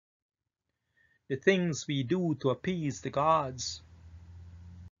the things we do to appease the gods,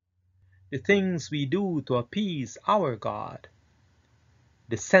 the things we do to appease our God,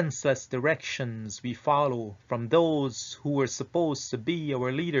 the senseless directions we follow from those who were supposed to be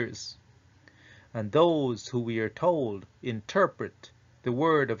our leaders, and those who we are told interpret the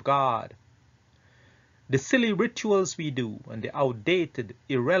Word of God, the silly rituals we do and the outdated,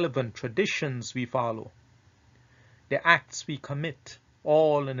 irrelevant traditions we follow, the acts we commit,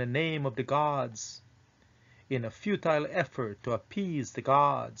 all in the name of the gods, in a futile effort to appease the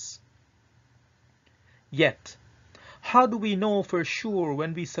gods. Yet, how do we know for sure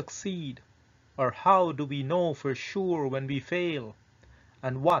when we succeed? Or how do we know for sure when we fail?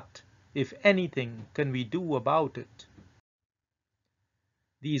 And what, if anything, can we do about it?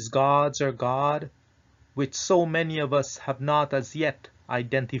 These gods are God, which so many of us have not as yet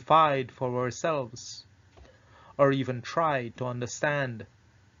identified for ourselves, or even tried to understand.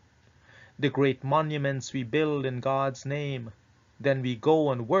 The great monuments we build in God's name, then we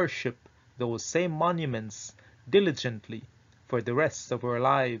go and worship those same monuments diligently for the rest of our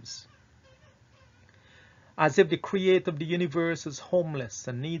lives. As if the creator of the universe is homeless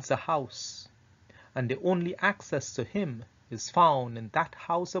and needs a house, and the only access to him is found in that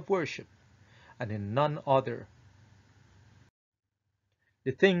house of worship and in none other.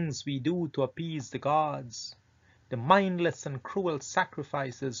 The things we do to appease the gods, the mindless and cruel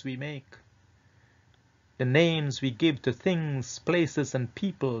sacrifices we make, the names we give to things, places, and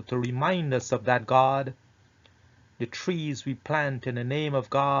people to remind us of that God, the trees we plant in the name of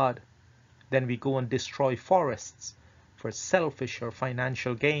God, then we go and destroy forests for selfish or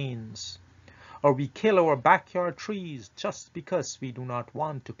financial gains, or we kill our backyard trees just because we do not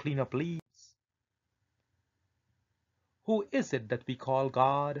want to clean up leaves. Who is it that we call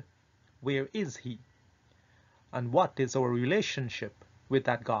God? Where is he? And what is our relationship with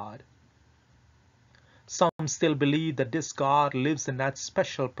that God? Some still believe that this God lives in that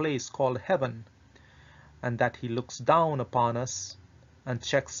special place called heaven, and that he looks down upon us and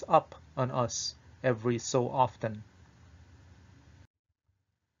checks up on us every so often.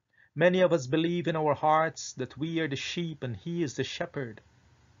 Many of us believe in our hearts that we are the sheep and he is the shepherd.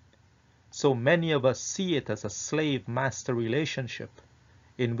 So many of us see it as a slave-master relationship,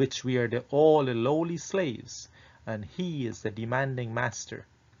 in which we are all the lowly slaves, and he is the demanding master,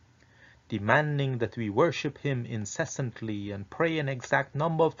 demanding that we worship him incessantly and pray an exact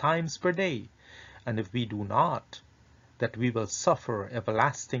number of times per day, and if we do not, that we will suffer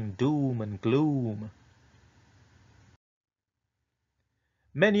everlasting doom and gloom.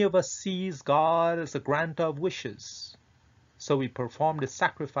 Many of us sees God as a granter of wishes, so we perform the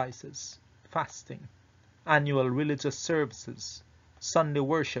sacrifices, fasting, annual religious services, Sunday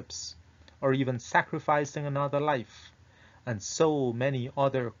worships, or even sacrificing another life, and so many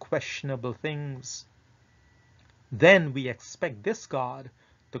other questionable things. Then we expect this God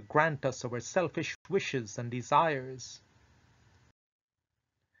to grant us our selfish wishes and desires.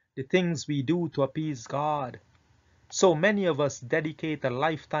 The things we do to appease God. So many of us dedicate a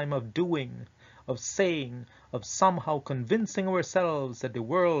lifetime of doing, of saying, of somehow convincing ourselves that the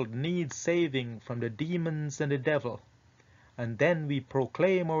world needs saving from the demons and the devil. And then we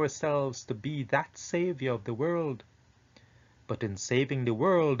proclaim ourselves to be that Savior of the world. But in saving the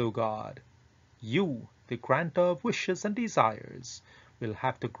world, O God, you, the granter of wishes and desires, will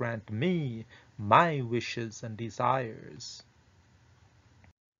have to grant me my wishes and desires.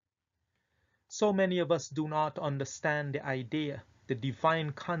 So many of us do not understand the idea, the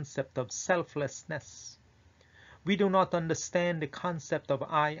divine concept of selflessness. We do not understand the concept of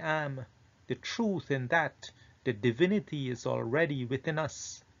I am, the truth in that the divinity is already within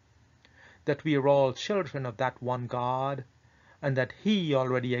us, that we are all children of that one God, and that he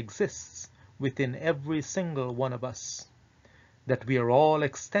already exists within every single one of us, that we are all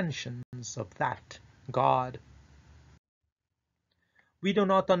extensions of that God. We do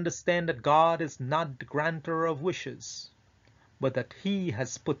not understand that God is not the granter of wishes, but that he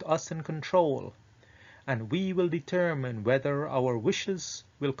has put us in control, and we will determine whether our wishes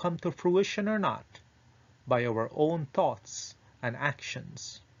will come to fruition or not by our own thoughts and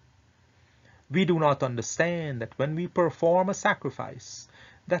actions. We do not understand that when we perform a sacrifice,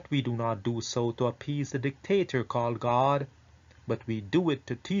 that we do not do so to appease the dictator called God, but we do it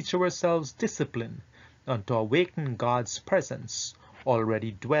to teach ourselves discipline and to awaken God's presence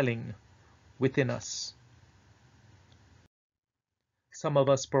already dwelling within us. Some of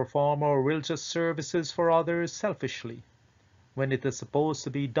us perform our religious services for others selfishly, when it is supposed to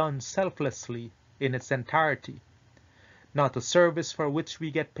be done selflessly in its entirety. Not a service for which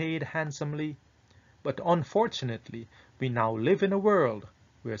we get paid handsomely, but unfortunately we now live in a world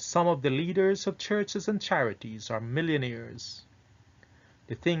where some of the leaders of churches and charities are millionaires.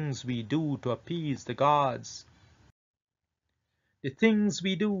 The things we do to appease the gods. The things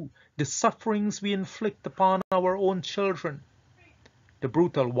we do, the sufferings we inflict upon our own children, the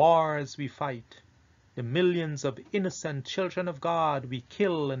brutal wars we fight, the millions of innocent children of God we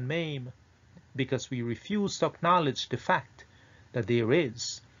kill and maim, because we refuse to acknowledge the fact that there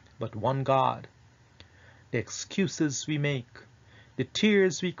is but one God. The excuses we make, the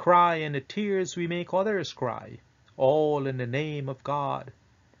tears we cry and the tears we make others cry, all in the name of God.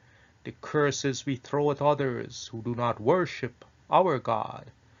 The curses we throw at others who do not worship our God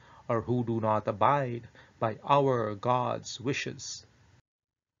or who do not abide by our God's wishes.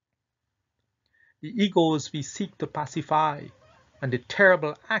 The egos we seek to pacify and the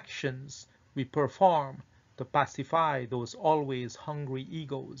terrible actions we perform to pacify those always hungry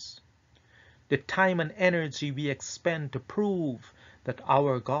egos. The time and energy we expend to prove that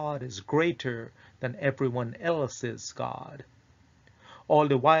our God is greater than everyone else's God, all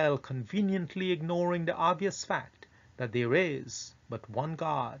the while conveniently ignoring the obvious fact that there is but one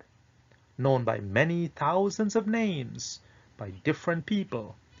God, known by many thousands of names by different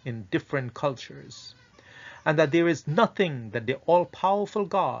people in different cultures, and that there is nothing that the all-powerful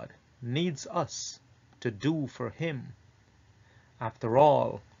God needs us to do for him. After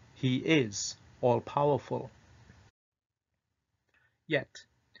all, he is all-powerful. Yet,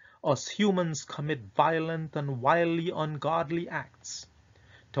 us humans commit violent and wildly ungodly acts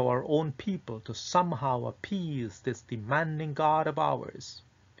to our own people to somehow appease this demanding God of ours,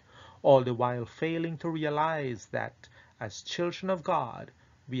 all the while failing to realize that, as children of God,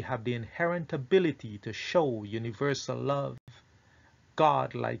 we have the inherent ability to show universal love,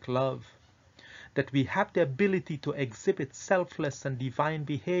 God-like love, that we have the ability to exhibit selfless and divine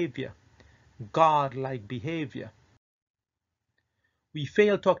behavior, God-like behavior. We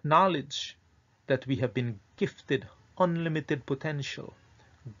fail to acknowledge that we have been gifted unlimited potential,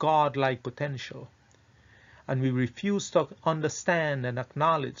 God-like potential, and we refuse to understand and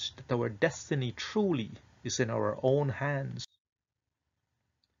acknowledge that our destiny truly is in our own hands.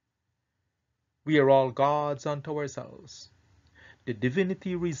 We are all gods unto ourselves. The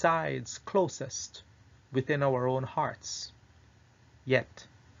divinity resides closest within our own hearts. Yet,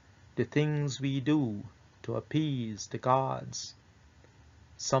 the things we do to appease the gods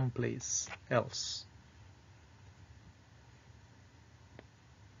someplace else.